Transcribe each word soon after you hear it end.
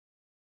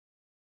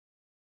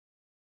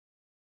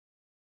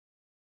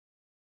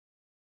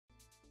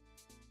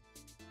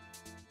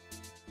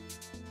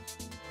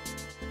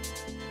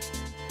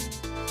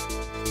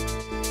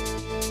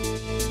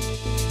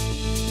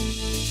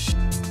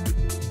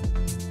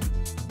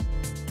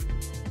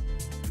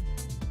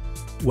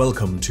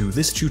Welcome to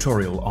this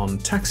tutorial on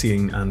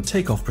taxiing and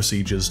takeoff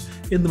procedures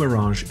in the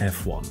Mirage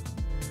F1.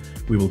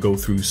 We will go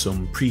through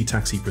some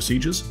pre-taxi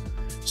procedures,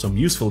 some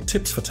useful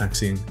tips for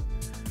taxiing,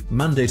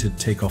 mandated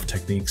takeoff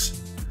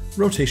techniques,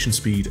 rotation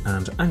speed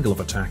and angle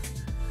of attack,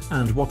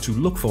 and what to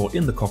look for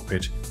in the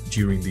cockpit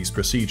during these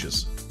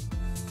procedures.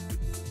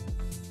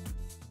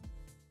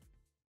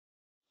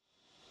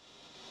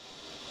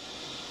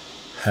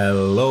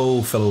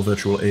 Hello fellow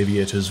virtual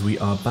aviators, we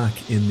are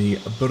back in the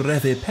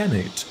Breve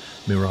Penate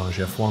Mirage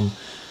F1,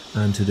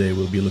 and today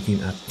we'll be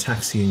looking at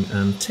taxiing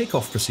and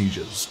takeoff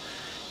procedures.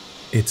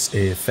 It's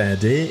a fair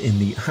day in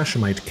the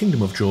Hashemite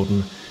Kingdom of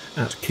Jordan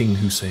at King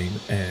Hussein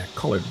Air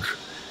College.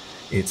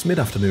 It's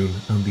mid-afternoon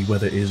and the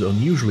weather is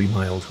unusually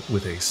mild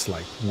with a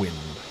slight wind.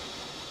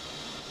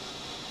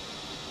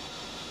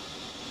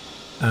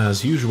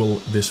 As usual,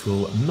 this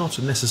will not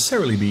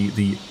necessarily be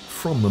the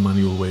from the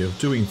manual way of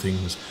doing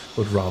things,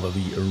 but rather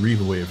the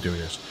Reiver way of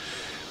doing it.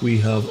 We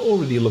have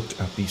already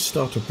looked at the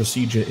startup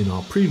procedure in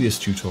our previous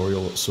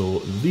tutorial, so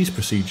these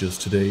procedures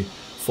today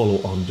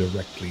follow on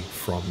directly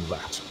from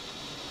that.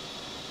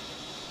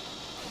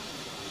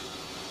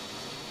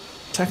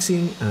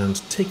 Taxiing and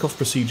takeoff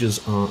procedures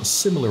are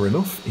similar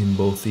enough in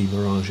both the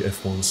Mirage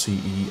F1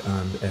 CE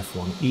and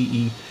F1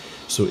 EE,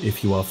 so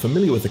if you are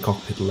familiar with the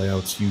cockpit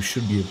layouts, you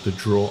should be able to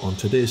draw on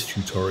today's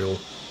tutorial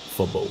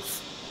for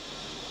both.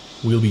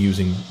 We'll be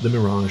using the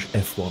Mirage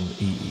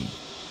F1 EE.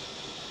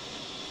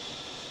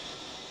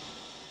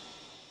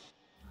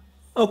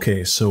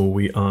 Okay, so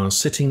we are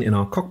sitting in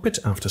our cockpit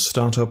after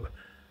startup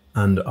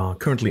and are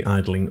currently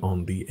idling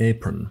on the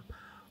apron.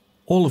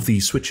 All of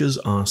these switches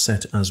are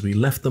set as we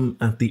left them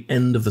at the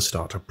end of the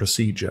startup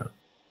procedure.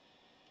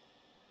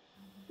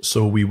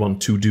 So we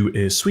want to do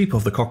a sweep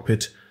of the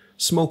cockpit,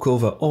 smoke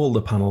over all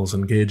the panels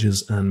and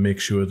gauges and make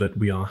sure that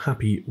we are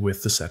happy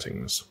with the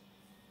settings.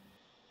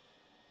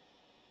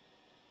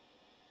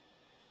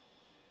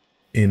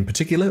 In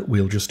particular,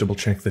 we'll just double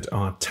check that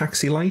our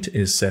taxi light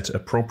is set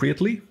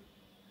appropriately,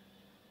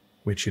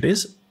 which it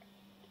is.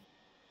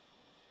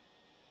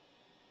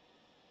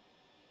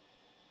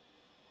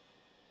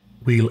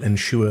 We'll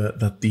ensure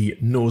that the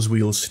nose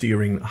wheel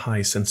steering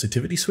high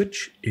sensitivity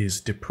switch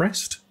is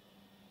depressed,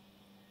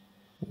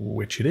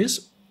 which it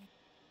is.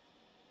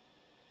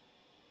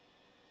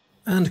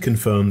 And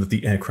confirm that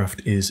the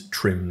aircraft is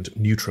trimmed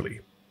neutrally.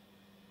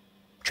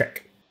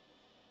 Check.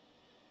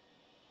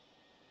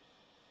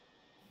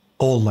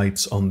 All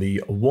lights on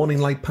the warning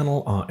light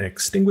panel are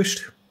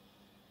extinguished,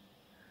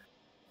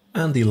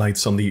 and the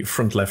lights on the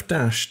front left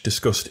dash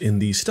discussed in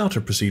the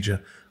starter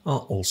procedure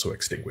are also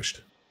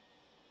extinguished.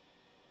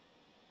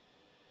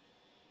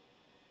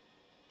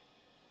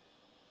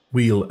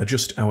 We'll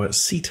adjust our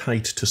seat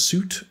height to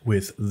suit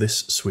with this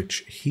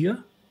switch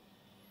here.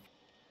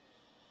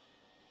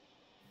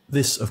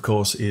 This, of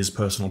course, is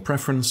personal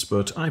preference,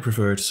 but I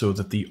prefer it so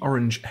that the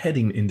orange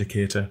heading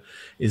indicator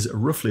is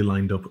roughly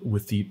lined up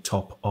with the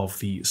top of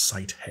the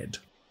sight head.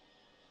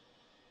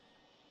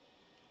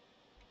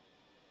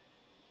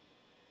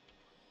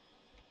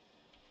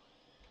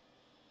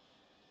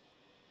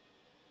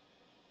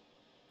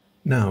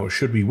 Now,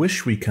 should we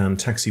wish, we can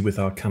taxi with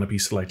our canopy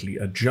slightly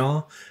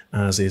ajar,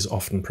 as is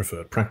often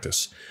preferred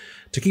practice.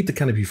 To keep the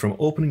canopy from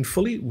opening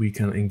fully, we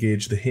can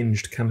engage the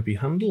hinged canopy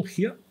handle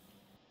here.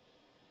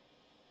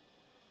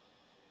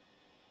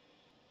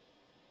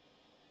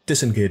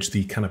 Disengage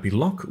the canopy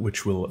lock,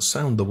 which will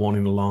sound the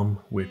warning alarm,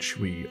 which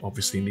we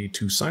obviously need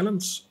to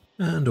silence,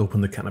 and open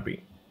the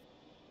canopy.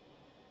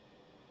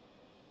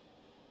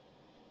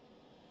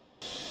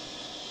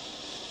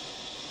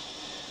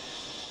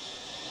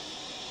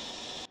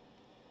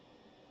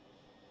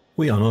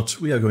 We are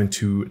not. We are going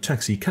to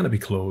taxi canopy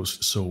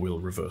closed, so we'll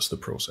reverse the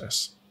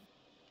process.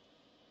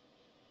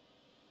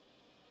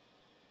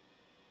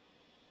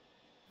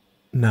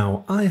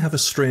 Now, I have a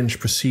strange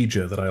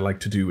procedure that I like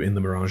to do in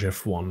the Mirage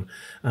F1,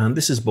 and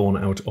this is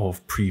born out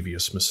of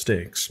previous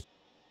mistakes.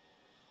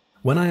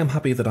 When I am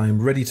happy that I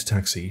am ready to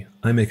taxi,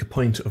 I make a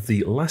point of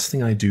the last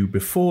thing I do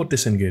before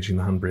disengaging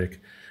the handbrake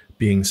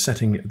being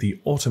setting the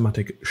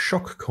automatic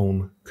shock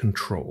cone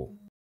control.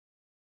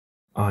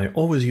 I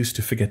always used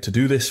to forget to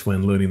do this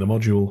when learning the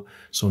module,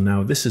 so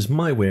now this is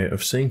my way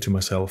of saying to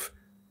myself,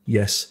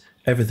 yes,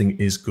 everything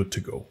is good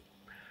to go.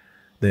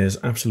 There's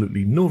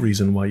absolutely no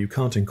reason why you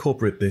can't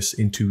incorporate this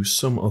into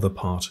some other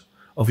part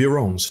of your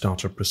own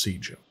startup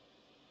procedure.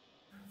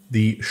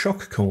 The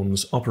shock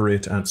cones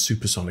operate at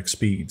supersonic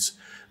speeds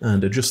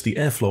and adjust the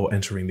airflow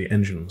entering the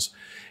engines,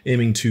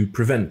 aiming to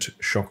prevent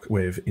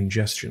shockwave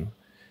ingestion.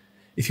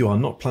 If you are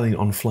not planning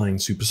on flying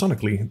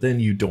supersonically, then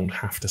you don't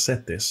have to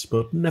set this,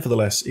 but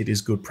nevertheless it is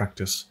good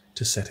practice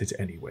to set it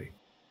anyway.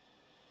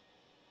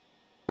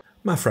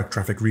 Mafraq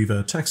traffic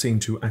Reiver taxiing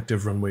to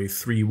active runway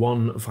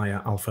 31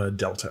 via Alpha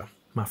Delta.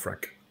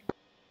 Mafraq.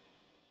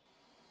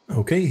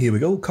 Okay, here we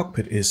go.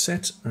 Cockpit is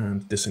set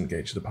and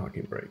disengage the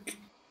parking brake.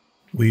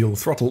 We'll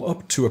throttle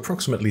up to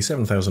approximately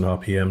 7,000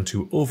 RPM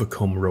to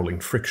overcome rolling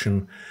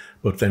friction,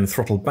 but then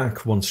throttle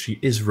back once she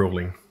is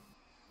rolling.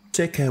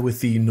 Take care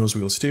with the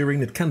nose-wheel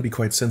steering, it can be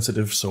quite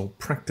sensitive, so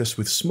practice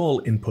with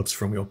small inputs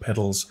from your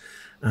pedals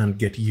and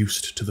get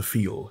used to the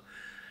feel.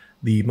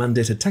 The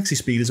mandated taxi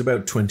speed is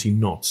about 20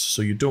 knots,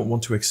 so you don't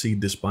want to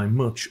exceed this by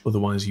much,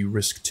 otherwise you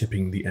risk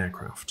tipping the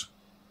aircraft.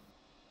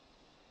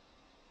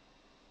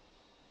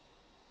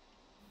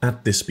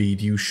 At this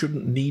speed, you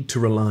shouldn't need to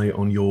rely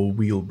on your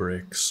wheel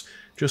brakes.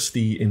 Just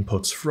the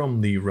inputs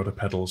from the rudder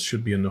pedals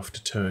should be enough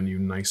to turn you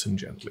nice and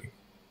gently.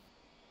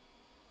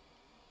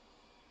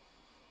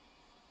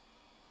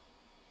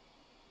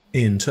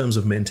 In terms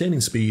of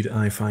maintaining speed,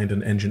 I find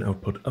an engine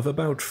output of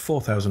about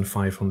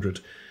 4,500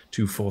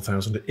 to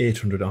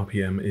 4,800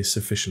 RPM is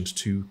sufficient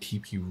to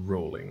keep you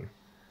rolling.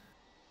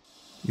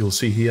 You'll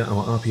see here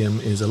our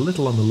RPM is a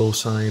little on the low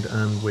side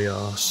and we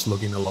are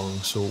slugging along,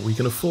 so we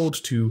can afford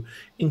to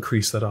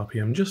increase that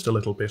RPM just a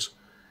little bit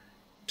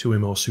to a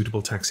more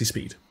suitable taxi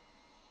speed.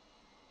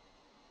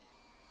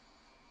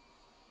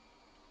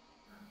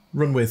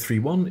 Runway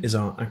 31 is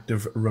our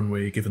active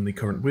runway given the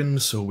current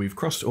wind, so we've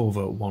crossed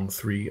over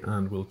 13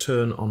 and we'll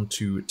turn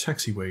onto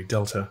taxiway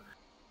Delta.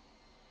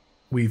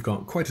 We've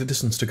got quite a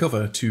distance to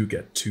cover to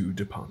get to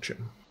departure.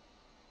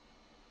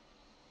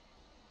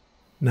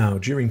 Now,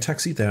 during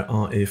taxi there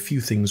are a few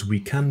things we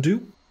can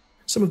do.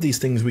 Some of these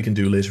things we can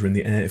do later in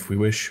the air if we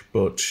wish,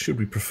 but should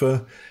we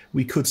prefer,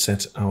 we could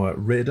set our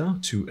radar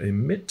to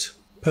emit.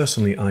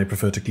 Personally, I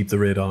prefer to keep the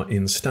radar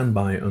in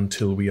standby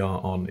until we are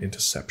on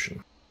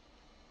interception.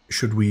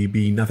 Should we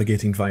be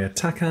navigating via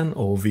TACAN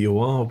or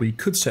VOR, we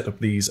could set up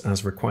these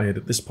as required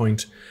at this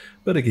point,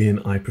 but again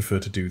I prefer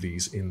to do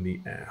these in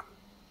the air.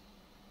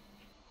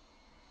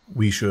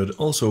 We should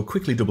also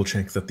quickly double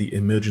check that the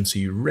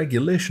emergency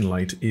regulation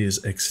light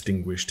is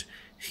extinguished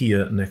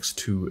here next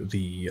to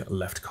the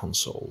left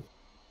console.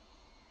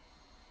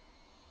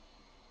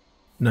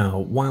 Now,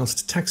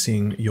 whilst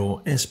taxiing,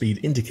 your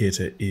airspeed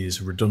indicator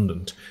is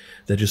redundant.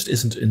 There just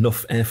isn't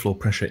enough airflow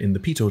pressure in the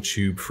pitot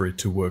tube for it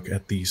to work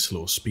at these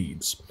slow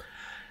speeds.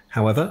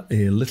 However,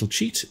 a little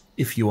cheat,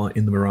 if you are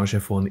in the Mirage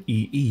F1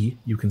 EE,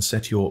 you can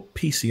set your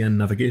PCN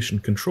navigation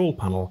control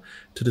panel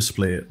to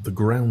display the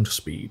ground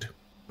speed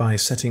by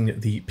setting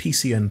the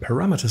PCN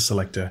parameter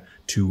selector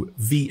to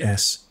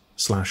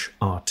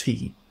VS/RT.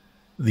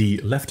 The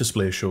left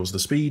display shows the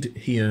speed,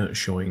 here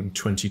showing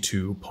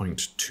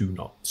 22.2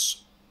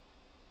 knots.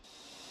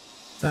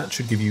 That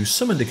should give you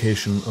some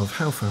indication of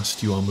how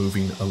fast you are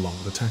moving along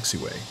the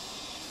taxiway.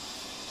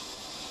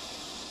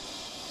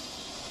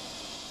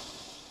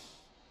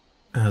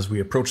 As we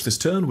approach this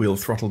turn, we'll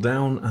throttle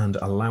down and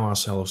allow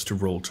ourselves to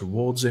roll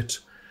towards it.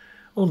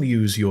 Only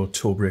use your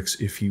toe brakes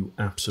if you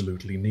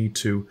absolutely need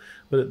to,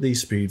 but at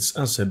these speeds,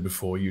 as said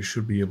before, you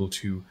should be able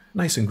to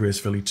nice and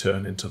gracefully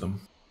turn into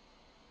them.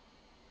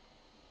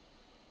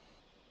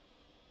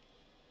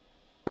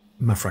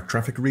 Mafraq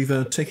traffic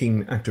Reiver,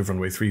 taking active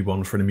runway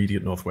 31 for an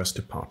immediate northwest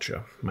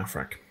departure.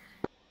 Mafraq.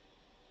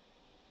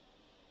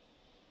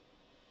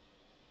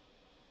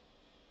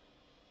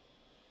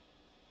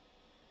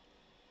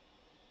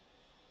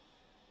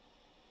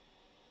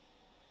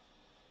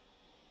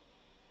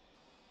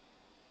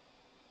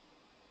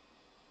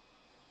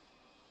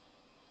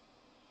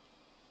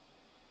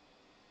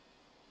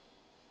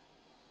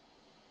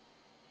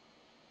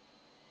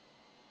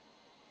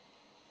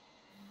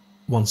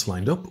 Once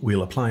lined up,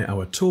 we'll apply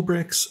our toe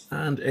brakes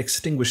and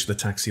extinguish the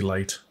taxi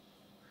light.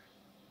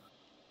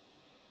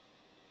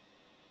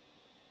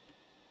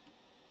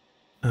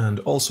 And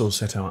also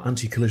set our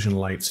anti-collision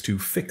lights to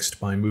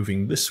fixed by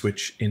moving this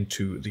switch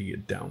into the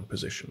down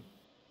position.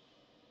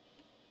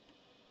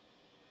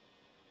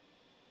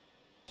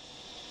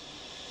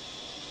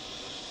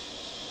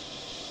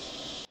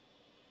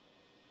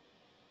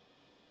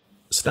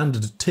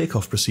 Standard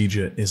takeoff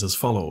procedure is as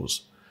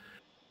follows.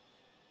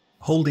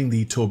 Holding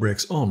the toe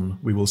brakes on,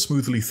 we will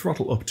smoothly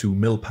throttle up to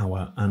mil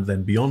power and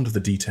then beyond the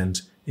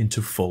detent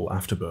into full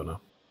afterburner.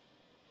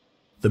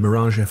 The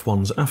Mirage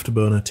F1's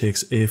afterburner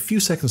takes a few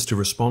seconds to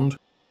respond,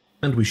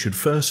 and we should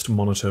first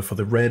monitor for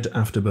the red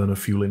afterburner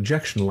fuel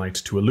injection light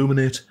to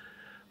illuminate,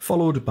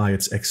 followed by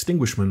its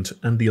extinguishment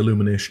and the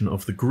illumination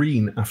of the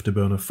green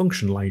afterburner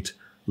function light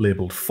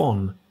labelled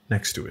FON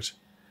next to it.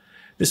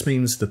 This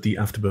means that the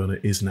afterburner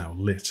is now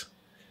lit.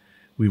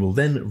 We will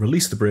then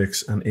release the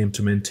brakes and aim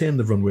to maintain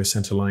the runway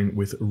centerline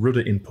with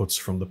rudder inputs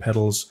from the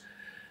pedals.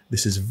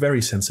 This is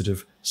very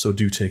sensitive, so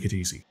do take it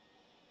easy.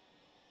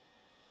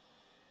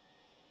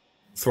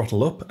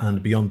 Throttle up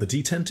and beyond the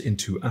detent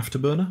into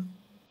afterburner.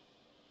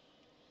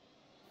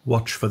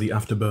 Watch for the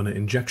afterburner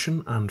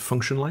injection and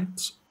function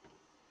lights.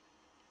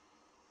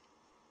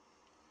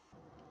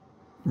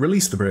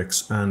 Release the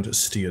brakes and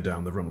steer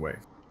down the runway.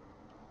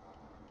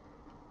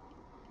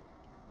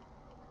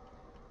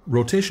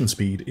 Rotation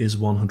speed is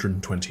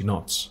 120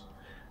 knots.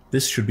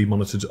 This should be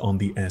monitored on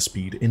the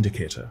airspeed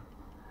indicator.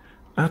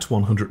 At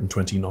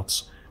 120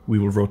 knots, we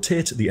will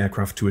rotate the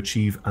aircraft to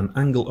achieve an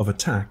angle of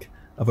attack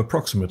of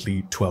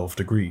approximately 12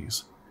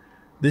 degrees.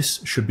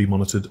 This should be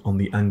monitored on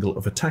the angle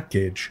of attack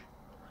gauge.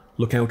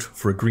 Look out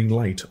for a green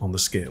light on the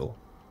scale.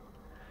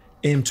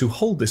 Aim to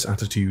hold this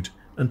attitude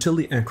until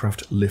the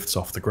aircraft lifts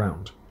off the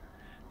ground.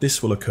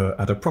 This will occur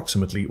at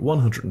approximately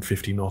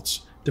 150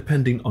 knots,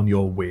 depending on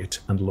your weight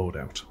and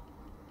loadout.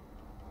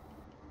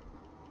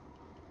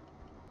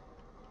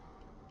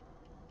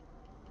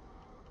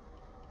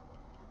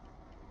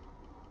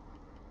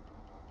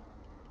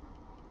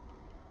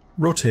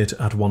 Rotate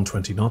at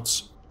 120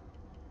 knots.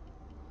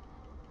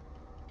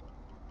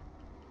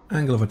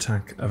 Angle of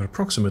attack at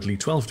approximately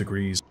 12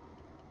 degrees.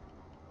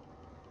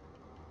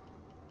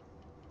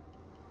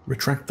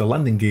 Retract the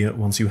landing gear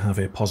once you have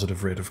a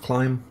positive rate of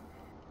climb.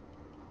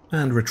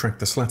 And retract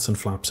the slats and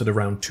flaps at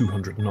around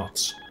 200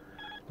 knots.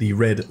 The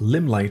red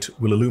limb light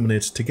will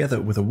illuminate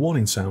together with a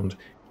warning sound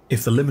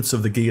if the limits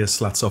of the gear,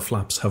 slats or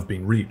flaps have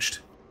been reached,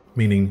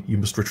 meaning you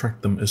must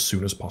retract them as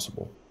soon as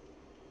possible.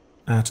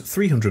 At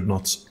 300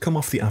 knots, come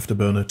off the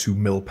afterburner to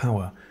mil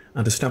power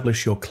and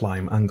establish your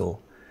climb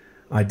angle.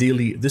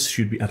 Ideally, this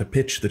should be at a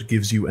pitch that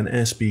gives you an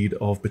airspeed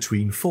of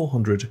between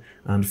 400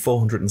 and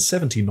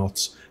 470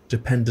 knots,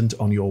 dependent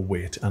on your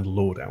weight and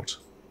loadout.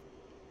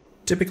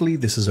 Typically,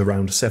 this is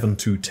around 7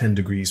 to 10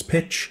 degrees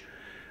pitch,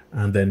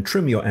 and then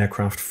trim your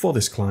aircraft for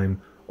this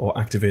climb or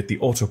activate the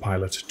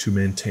autopilot to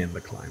maintain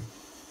the climb.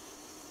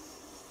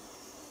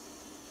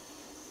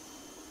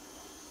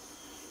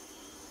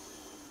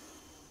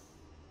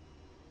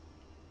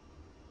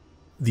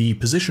 The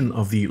position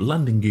of the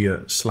landing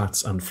gear,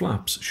 slats and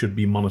flaps should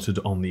be monitored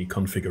on the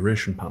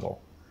configuration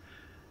panel.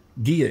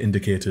 Gear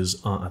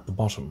indicators are at the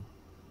bottom,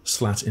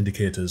 slat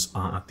indicators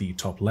are at the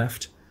top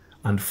left,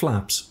 and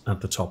flaps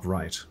at the top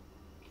right.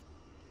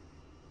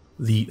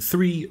 The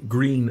 3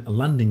 green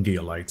landing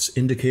gear lights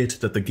indicate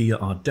that the gear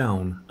are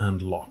down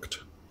and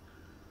locked.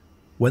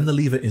 When the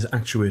lever is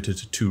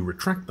actuated to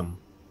retract them,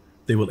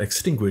 they will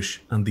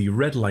extinguish and the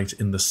red light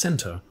in the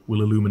center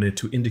will illuminate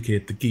to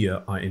indicate the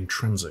gear are in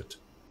transit.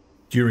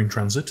 During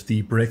transit,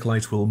 the brake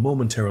light will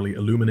momentarily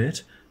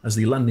illuminate as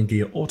the landing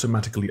gear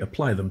automatically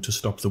apply them to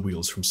stop the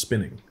wheels from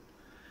spinning.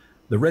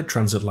 The red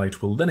transit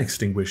light will then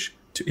extinguish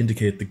to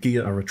indicate the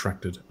gear are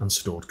retracted and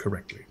stored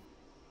correctly.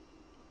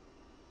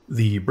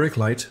 The brake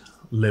light,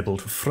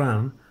 labelled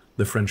frein,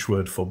 the French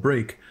word for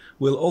brake,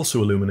 will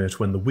also illuminate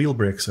when the wheel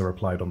brakes are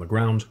applied on the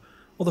ground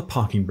or the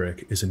parking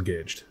brake is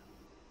engaged.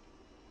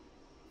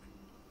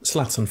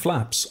 Slats and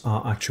flaps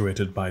are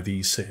actuated by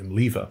the same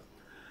lever.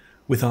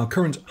 With our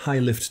current high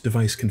lift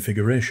device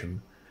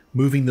configuration,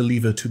 moving the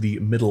lever to the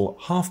middle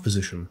half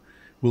position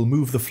will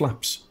move the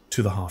flaps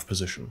to the half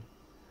position.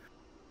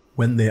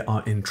 When they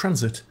are in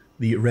transit,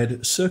 the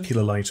red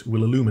circular light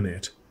will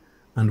illuminate,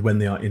 and when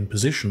they are in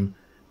position,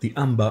 the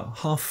amber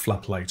half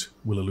flap light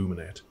will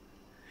illuminate.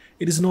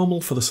 It is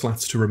normal for the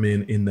slats to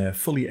remain in their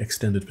fully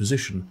extended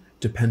position,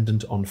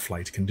 dependent on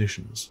flight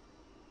conditions.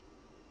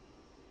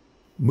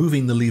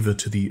 Moving the lever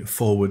to the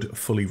forward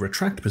fully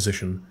retract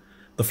position,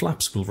 the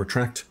flaps will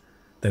retract,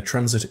 their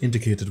transit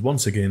indicated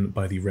once again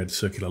by the red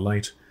circular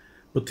light,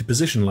 but the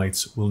position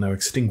lights will now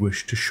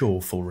extinguish to show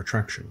full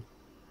retraction.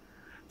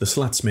 The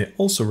slats may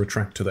also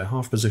retract to their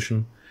half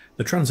position,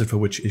 the transit for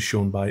which is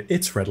shown by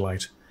its red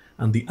light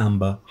and the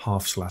amber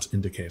half slat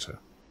indicator.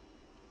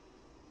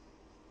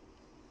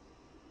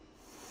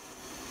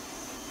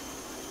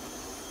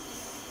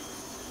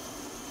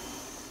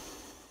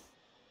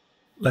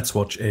 Let's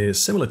watch a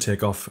similar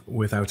takeoff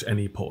without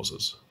any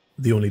pauses.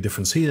 The only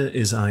difference here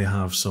is I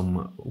have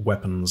some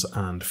weapons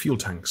and fuel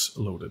tanks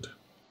loaded.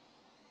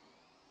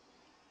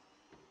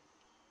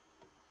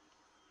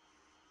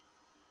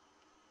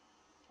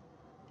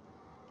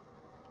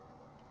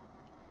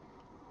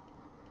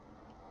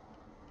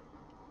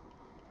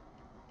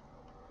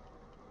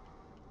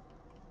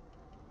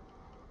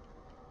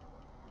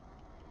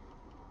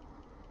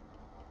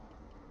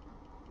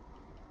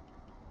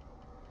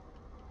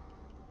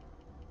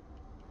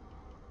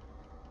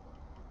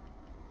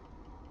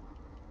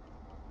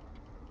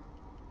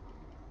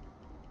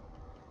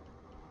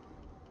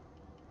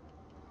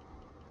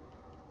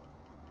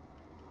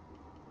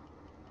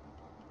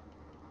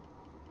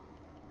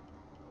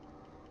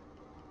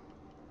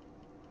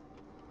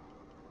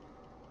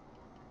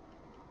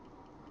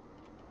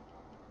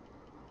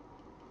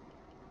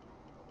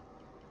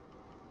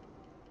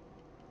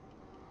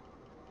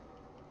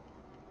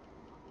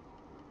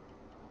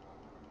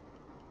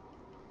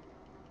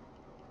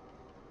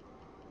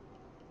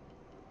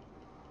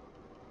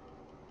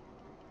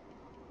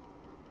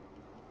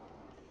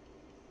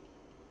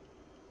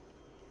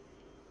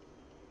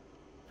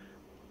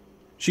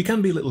 She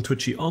can be a little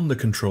twitchy on the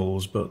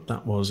controls, but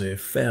that was a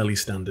fairly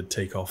standard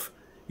takeoff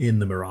in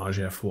the Mirage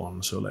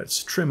F1, so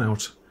let's trim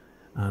out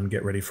and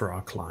get ready for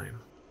our climb.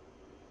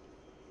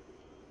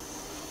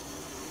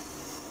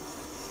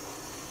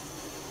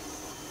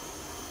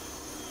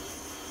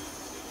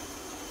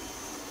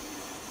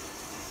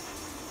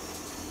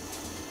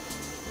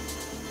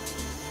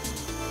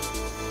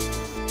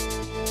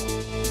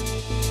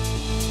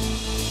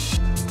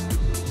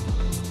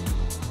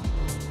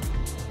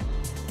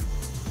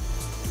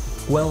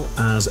 Well,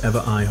 as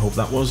ever, I hope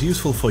that was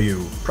useful for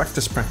you.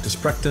 Practice, practice,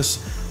 practice,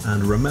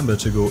 and remember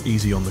to go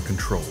easy on the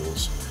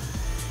controls.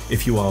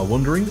 If you are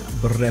wondering,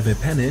 breve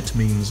pennet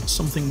means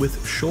something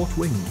with short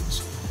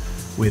wings.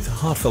 With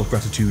heartfelt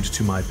gratitude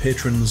to my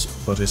patrons,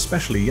 but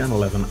especially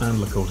Yan11 and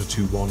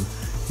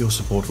Lakota21, your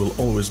support will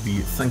always be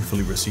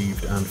thankfully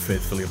received and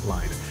faithfully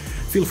applied.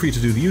 Feel free to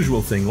do the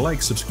usual thing,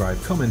 like,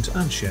 subscribe, comment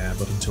and share,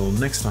 but until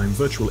next time,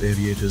 virtual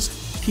aviators,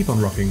 keep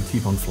on rocking,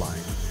 keep on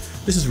flying.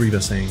 This is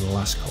Reiver saying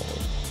last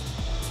call.